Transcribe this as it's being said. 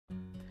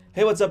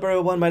Hey, what's up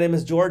everyone? My name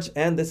is George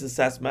and this is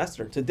SaaS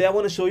Master. Today I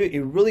want to show you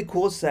a really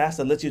cool SaaS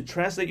that lets you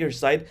translate your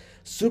site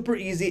super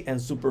easy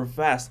and super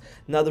fast.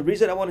 Now the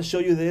reason I want to show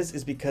you this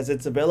is because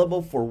it's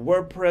available for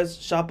WordPress,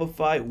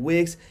 Shopify,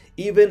 Wix,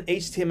 even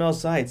HTML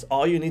sites.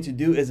 All you need to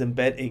do is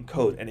embed a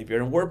code, and if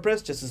you're in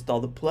WordPress, just install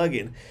the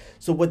plugin.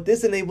 So what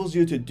this enables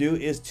you to do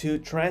is to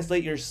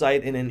translate your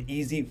site in an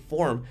easy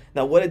form.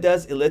 Now what it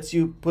does, it lets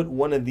you put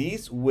one of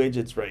these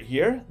widgets right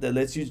here that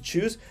lets you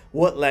choose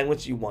what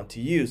language you want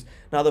to use.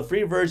 Now the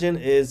free version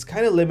is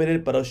kind of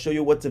limited, but I'll show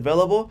you what's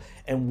available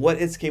and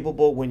what it's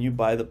capable when you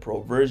buy the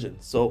pro version.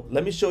 So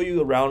let me show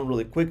you around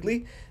really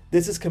quickly.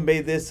 This is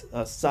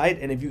ConveyThis site,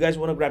 and if you guys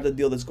want to grab the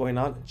deal that's going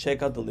on,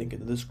 check out the link in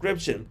the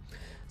description.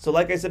 So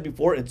like I said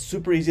before, it's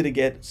super easy to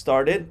get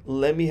started.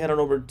 Let me head on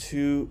over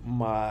to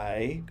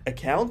my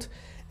account.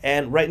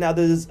 And right now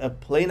this is a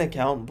plain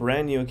account,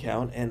 brand new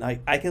account, and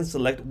I can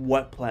select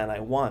what plan I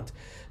want.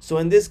 So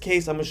in this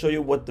case, I'm gonna show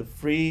you what the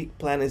free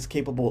plan is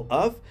capable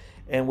of.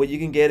 And what you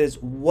can get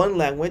is one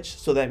language.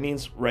 So that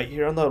means right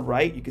here on the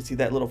right, you can see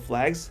that little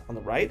flags on the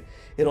right.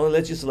 It only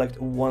lets you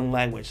select one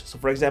language. So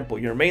for example,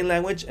 your main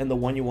language and the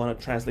one you want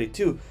to translate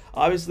to.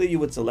 Obviously, you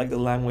would select the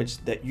language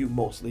that you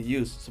mostly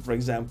use. So for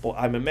example,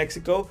 I'm in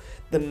Mexico.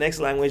 The next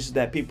language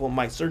that people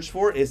might search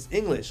for is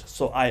English.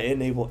 So I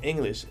enable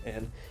English.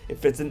 And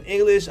if it's in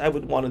English, I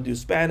would want to do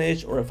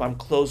Spanish. Or if I'm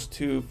close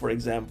to, for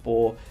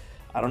example,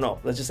 I don't know,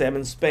 let's just say I'm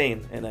in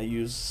Spain and I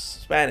use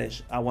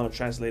Spanish. I want to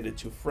translate it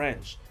to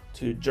French,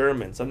 to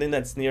German, something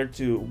that's near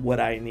to what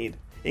I need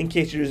in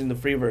case you're using the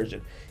free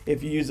version.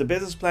 If you use the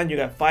business plan, you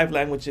got 5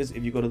 languages.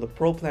 If you go to the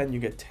pro plan, you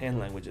get 10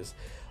 languages.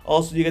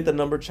 Also, you get the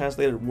number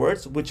translated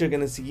words, which you're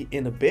going to see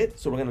in a bit.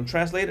 So we're going to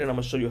translate and I'm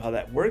going to show you how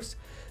that works.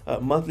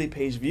 Monthly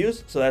page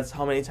views, so that's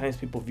how many times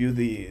people view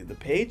the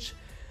page.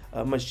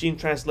 Machine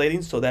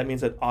translating, so that means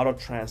that auto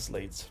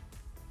translates.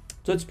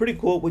 So it's pretty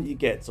cool what you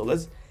get. So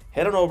let's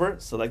head on over,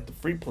 select the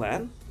free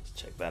plan. Let's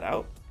check that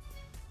out.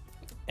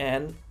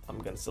 And I'm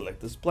going to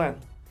select this plan.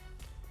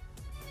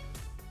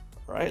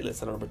 All right, let's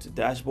head over to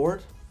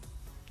dashboard.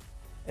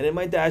 And in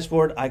my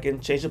dashboard, I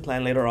can change the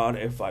plan later on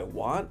if I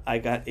want. I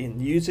got in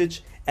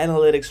usage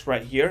analytics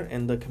right here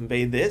and the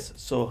ConveyThis.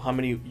 So how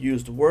many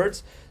used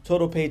words,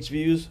 total page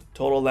views,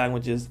 total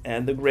languages,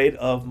 and the grade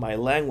of my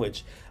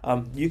language.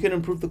 You can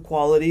improve the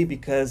quality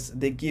because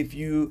they give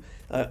you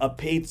a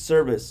paid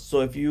service.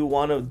 So if you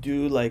want to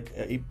do like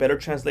a better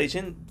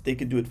translation, they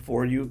could do it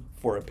for you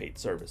for a paid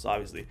service,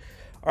 obviously.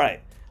 All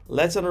right.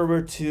 Let's head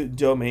over to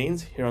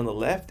domains here on the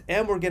left,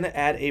 and we're going to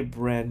add a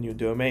brand new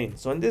domain.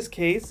 So in this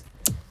case,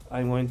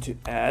 I'm going to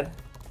add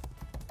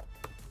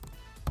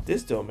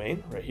this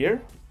domain right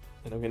here,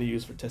 and I'm going to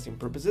use for testing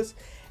purposes.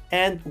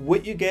 And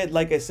what you get,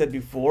 like I said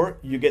before,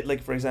 you get,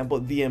 like, for example,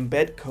 the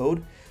embed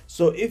code.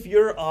 So if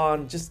you're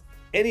on just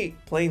any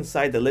plain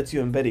site that lets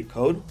you embed a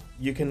code,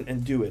 you can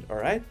do it. All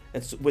right,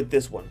 it's with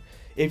this one.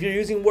 If you're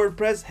using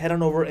WordPress, head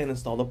on over and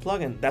install the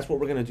plugin. That's what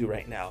we're going to do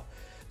right now.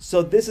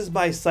 So this is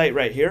my site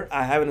right here.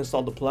 I haven't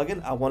installed the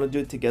plugin. I want to do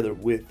it together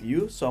with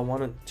you. So I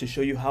wanted to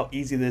show you how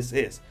easy this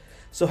is.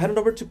 So head on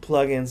over to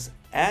plugins,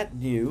 add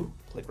new,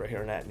 click right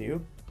here on add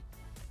new,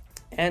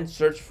 and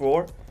search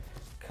for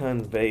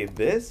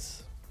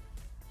ConveyThis.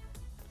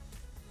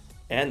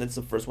 And it's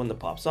the first one that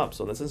pops up.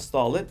 So let's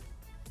install it.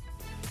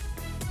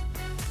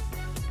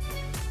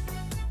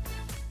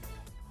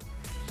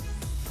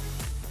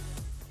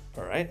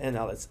 All right, and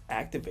now let's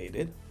activate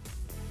it.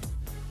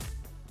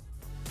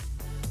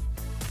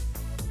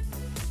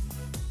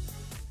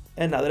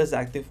 And now that it's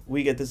active,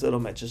 we get this little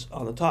message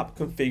on the top,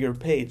 configure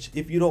page.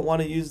 If you don't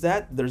want to use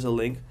that, there's a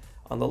link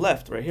on the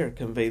left right here,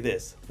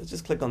 ConveyThis. Let's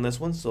just click on this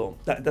one. So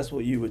that's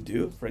what you would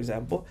do, for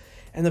example.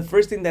 And the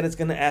first thing that it's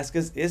going to ask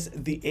us is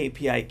the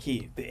API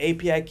key. The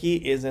API key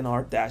is in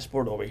our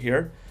dashboard over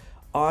here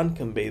on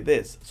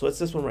ConveyThis. So it's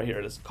this one right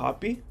here. Let's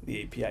copy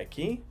the API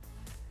key.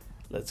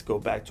 Let's go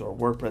back to our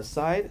WordPress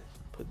side,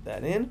 put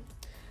that in.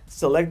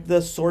 Select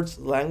the source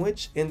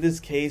language. In this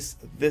case,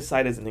 this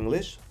site is in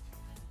English.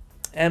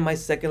 And my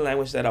second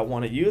language that I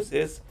want to use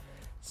is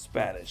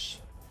Spanish.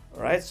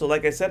 All right, so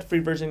like I said, free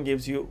version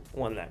gives you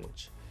one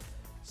language.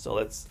 So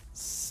let's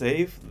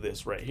save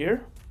this right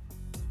here.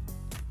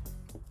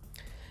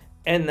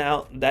 And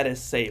now that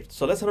is saved.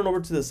 So let's head on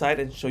over to the site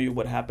and show you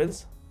what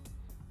happens.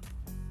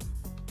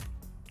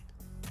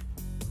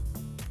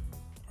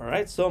 All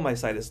right, so my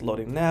site is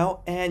loading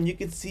now, and you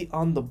can see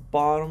on the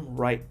bottom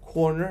right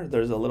corner,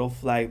 there's a little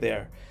flag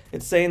there.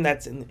 It's saying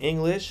that's in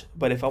English,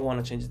 but if I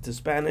want to change it to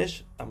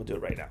Spanish, I'm gonna do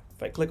it right now.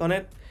 If I click on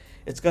it,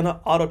 it's gonna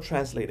auto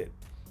translate it.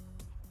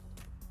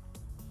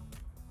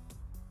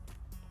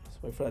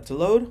 Let's wait for that to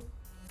load.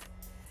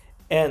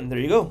 And there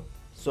you go.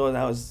 So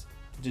now it's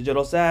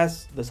Digital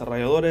SaaS,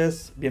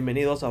 desarrolladores,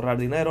 bienvenidos a ahorrar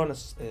dinero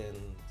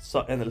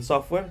en el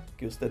software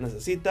que usted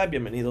necesita,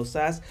 bienvenidos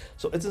SaaS.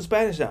 So it's in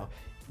Spanish now.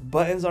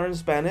 Buttons are in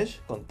Spanish,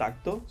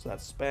 contacto, so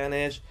that's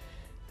Spanish.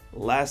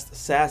 Last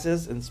SaaS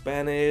is in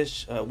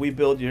Spanish. We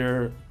build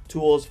your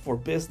tools for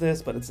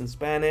business, but it's in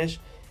Spanish.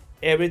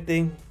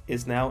 Everything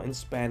is now in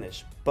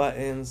Spanish.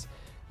 Buttons,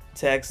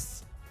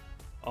 text,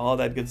 all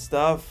that good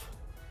stuff.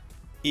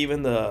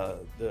 even the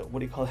what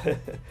do you call it?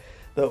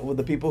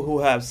 the people who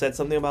have said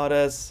something about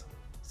us.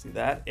 See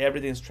that?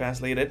 Everything is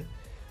translated.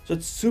 So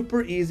it's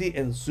super easy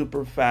and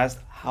super fast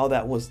how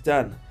that was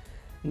done.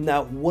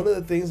 Now, one of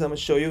the things I'm gonna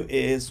show you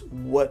is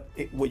what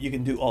you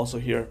can do also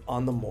here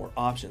on the more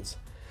options.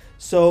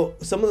 So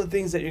some of the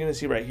things that you're gonna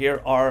see right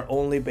here are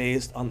only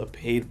based on the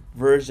paid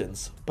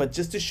versions, but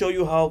just to show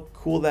you how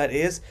cool that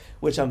is,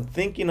 which I'm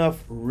thinking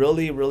of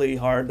really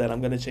hard that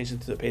I'm gonna change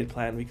it to the paid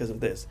plan because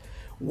of this.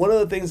 One of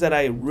the things that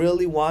I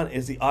really want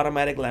is the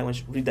automatic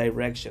language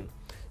redirection.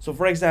 So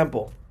for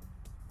example,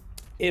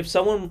 if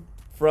someone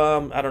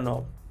from, I don't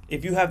know,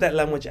 if you have that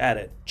language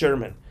added,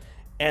 German,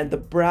 and the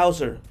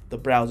browser,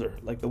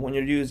 like the one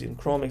you're using,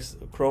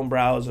 Chrome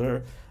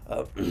browser,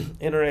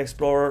 Internet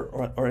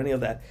Explorer, or any of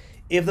that,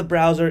 if the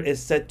browser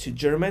is set to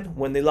German,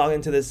 when they log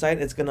into this site,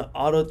 it's gonna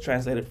auto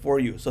translate it for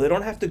you. So they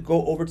don't have to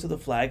go over to the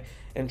flag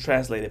and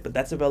translate it, but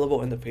that's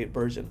available in the paid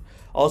version.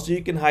 Also,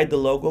 you can hide the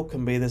logo,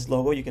 convey this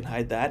logo, you can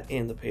hide that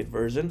in the paid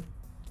version.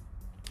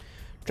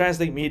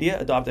 Translate media,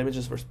 adopt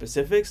images for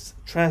specifics.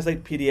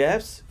 Translate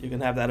PDFs, you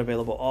can have that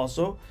available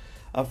also.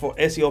 For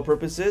SEO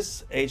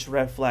purposes,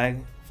 href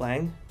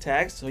flag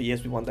tags, so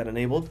yes, we want that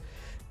enabled.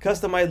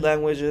 Customized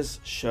languages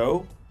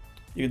show.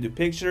 You can do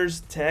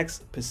pictures,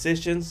 text,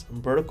 positions,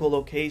 vertical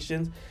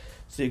locations.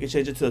 So you can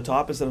change it to the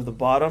top instead of the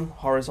bottom,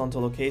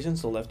 horizontal location,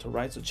 so left to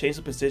right. So change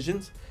the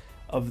positions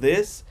of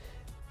this.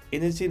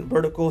 Indicating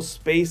vertical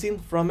spacing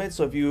from it.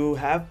 So if you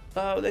have,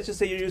 let's just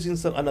say you're using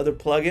another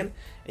plugin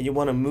and you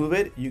want to move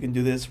it, you can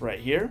do this right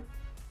here.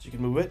 So you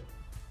can move it.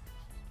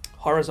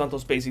 Horizontal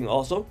spacing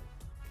also,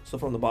 so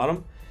from the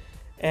bottom.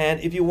 And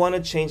if you want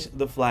to change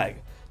the flag.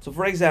 So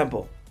for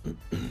example,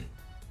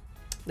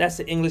 that's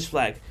the English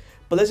flag.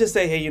 But let's just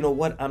say, hey, you know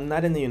what? I'm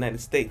not in the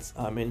United States.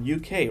 I'm in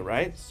UK,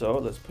 right? So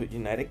let's put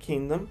United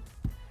Kingdom.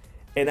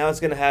 And now it's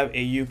going to have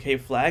a UK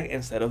flag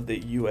instead of the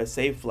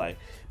USA flag.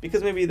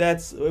 Because maybe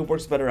it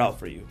works better out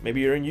for you.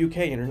 Maybe you're in UK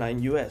and you're not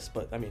in US.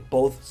 But I mean,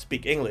 both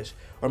speak English.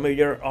 Or maybe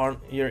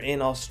you're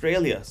in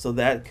Australia. So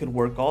that could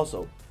work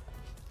also.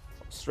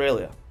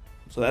 Australia.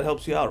 So that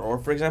helps you out. Or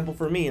for example,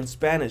 for me in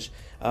Spanish,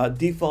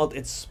 default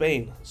it's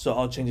Spain. So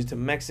I'll change it to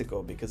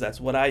Mexico because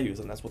that's what I use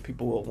and that's what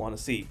people will want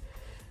to see.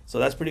 So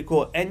that's pretty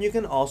cool. And you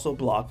can also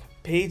block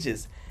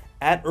pages.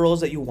 Add URLs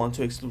that you want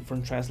to exclude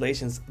from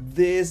translations.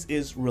 This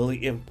is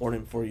really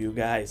important for you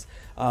guys.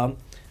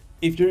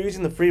 If you're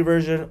using the free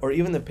version or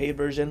even the paid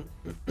version,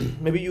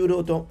 maybe you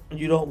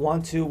don't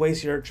want to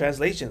waste your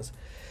translations.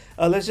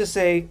 Let's just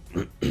say,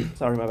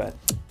 sorry, my bad.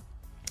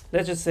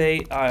 Let's just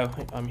say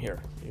I'm here,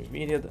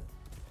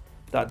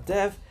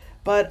 media.dev,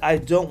 but I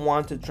don't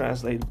want to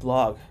translate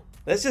blog.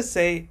 Let's just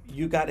say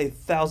you got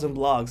 1,000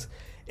 blogs.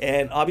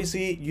 And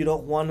obviously you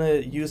don't want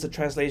to use the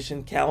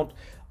translation count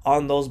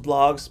on those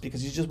blogs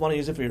because you just want to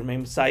use it for your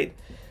main site.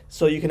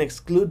 So you can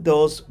exclude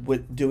those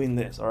with doing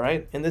this, all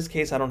right? In this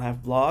case, I don't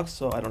have blogs,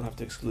 so I don't have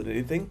to exclude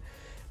anything.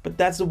 But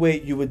that's the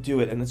way you would do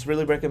it. And it's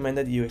really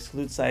recommended you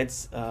exclude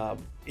sites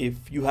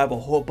if you have a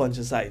whole bunch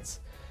of sites.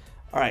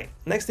 All right,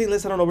 next thing,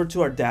 let's head on over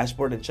to our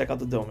dashboard and check out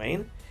the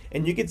domain.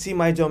 And you can see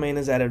my domain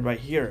is added right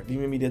here,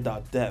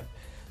 vmemedia.dev.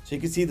 So you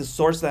can see the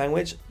source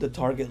language, the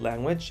target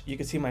language. You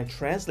can see my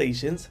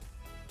translations.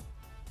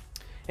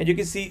 And you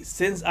can see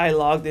since I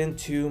logged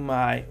into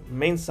my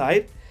main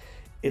site,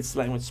 it's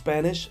language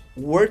Spanish.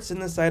 Words in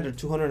the site are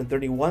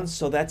 231,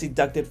 so that's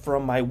deducted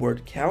from my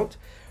word count.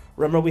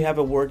 Remember, we have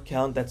a word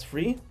count that's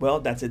free. Well,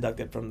 that's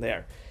deducted from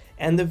there.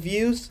 And the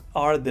views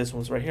are this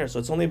ones right here. So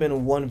it's only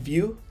been one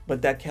view,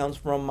 but that counts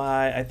from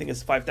my, I think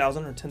it's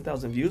 5,000 or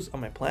 10,000 views on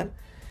my plan.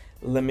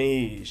 Let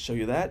me show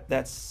you that.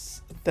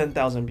 That's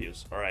 10,000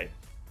 views, all right.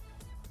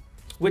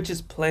 Which is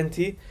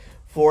plenty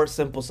for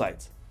simple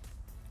sites.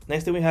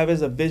 Next thing we have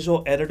is a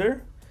visual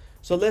editor.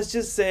 So let's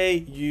just say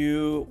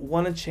you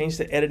want to change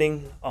the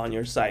editing on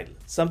your site.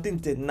 Something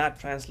did not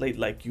translate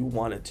like you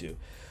wanted to.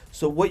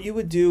 So what you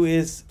would do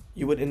is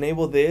you would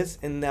enable this,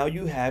 and now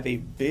you have a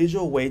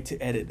visual way to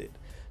edit it.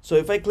 So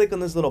if I click on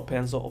this little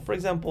pencil, for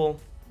example,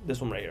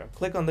 this one right here,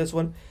 click on this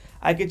one,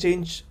 I can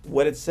change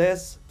what it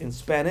says in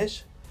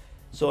Spanish.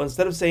 So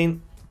instead of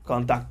saying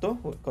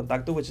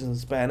contacto, which is in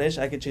Spanish,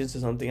 I could change to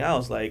something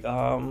else like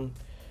I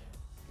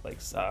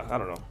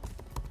don't know.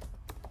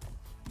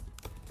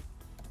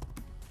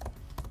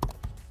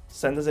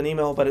 Send us an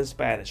email, but in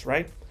Spanish,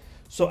 right?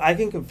 So I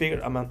can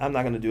configure, I'm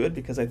not going to do it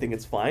because I think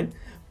it's fine,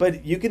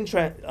 but you can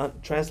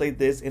translate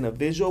this in a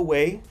visual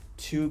way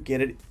to get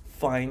it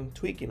fine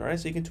tweaking, all right?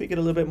 So you can tweak it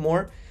a little bit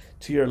more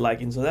to your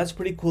liking. So that's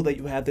pretty cool that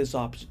you have this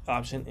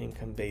option in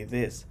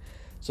ConveyThis.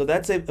 So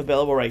that's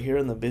available right here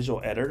in the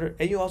visual editor,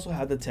 and you also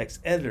have the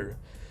text editor.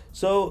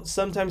 So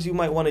sometimes you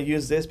might want to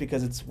use this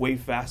because it's way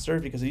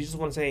faster, because you just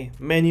want to say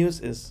menus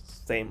is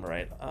same,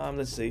 right?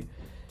 Let's see,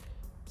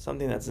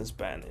 something that's in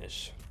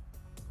Spanish.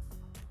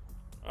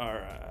 All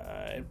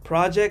right,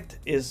 project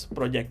is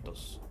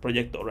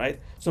proyecto, right?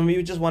 So maybe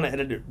you just want to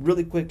edit it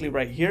really quickly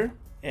right here,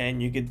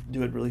 and you could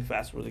do it really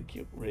fast, really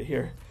cute right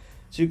here.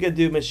 So you could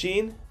do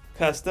machine,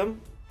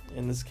 custom.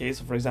 In this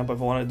case, for example,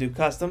 if I want to do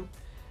custom,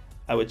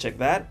 I would check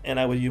that, and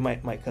I would use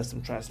my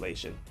custom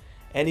translation.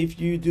 And if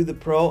you do the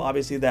Pro,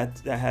 obviously that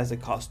has a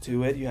cost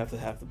to it. You have to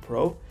have the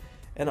Pro.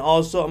 And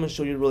also, I'm going to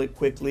show you really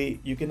quickly,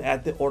 you can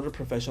add the order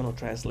professional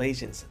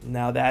translations.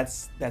 Now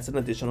that's an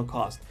additional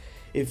cost.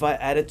 If I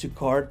add it to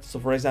cart, so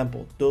for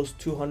example, those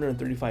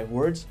 235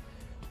 words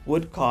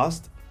would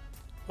cost,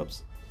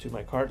 oops, to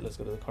my cart, let's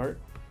go to the cart.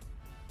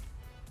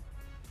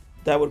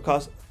 That would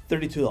cost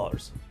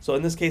 $32. So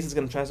in this case, it's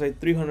going to translate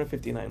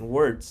 359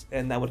 words,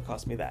 and that would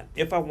cost me that.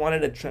 If I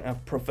wanted a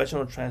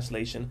professional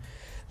translation,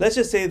 let's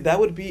just say that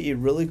would be a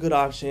really good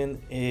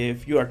option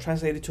if you are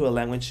translated to a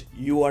language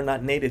you are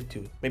not native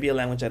to. Maybe a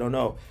language I don't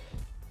know.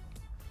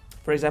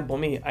 For example,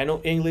 me, I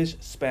know English,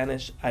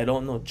 Spanish, I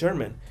don't know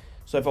German.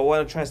 So if I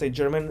want to translate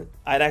German,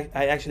 I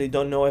actually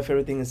don't know if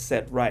everything is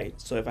set right.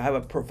 So if I have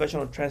a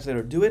professional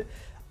translator do it,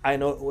 I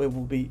know it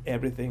will be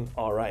everything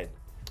all right.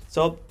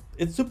 So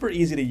it's super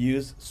easy to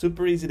use,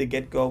 super easy to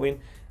get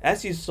going.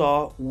 As you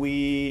saw,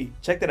 we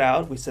checked it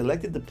out, we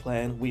selected the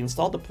plan, we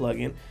installed the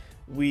plugin,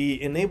 we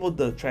enabled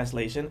the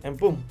translation, and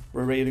boom,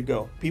 we're ready to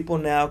go. People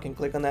now can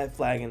click on that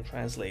flag and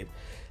translate.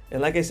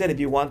 And like I said, if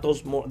you want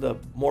those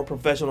more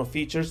professional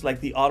features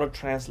like the auto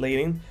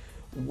translating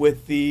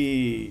with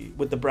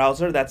the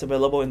browser, that's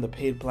available in the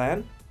paid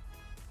plan,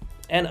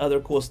 and other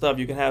cool stuff.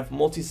 You can have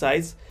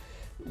multi-sites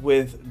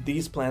with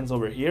these plans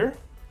over here,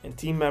 and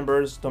team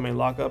members, domain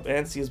lockup,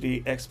 and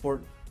CSV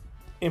export,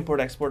 import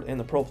export in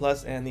the Pro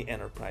Plus and the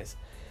Enterprise.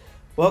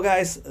 Well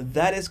guys,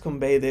 that is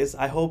ConveyThis.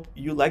 I hope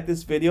you like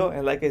this video,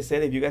 and like I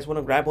said, if you guys want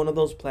to grab one of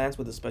those plans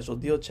with a special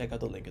deal, check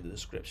out the link in the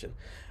description.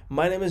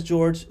 My name is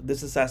George,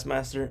 this is SaaS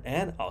Master,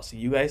 and I'll see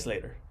you guys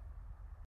later.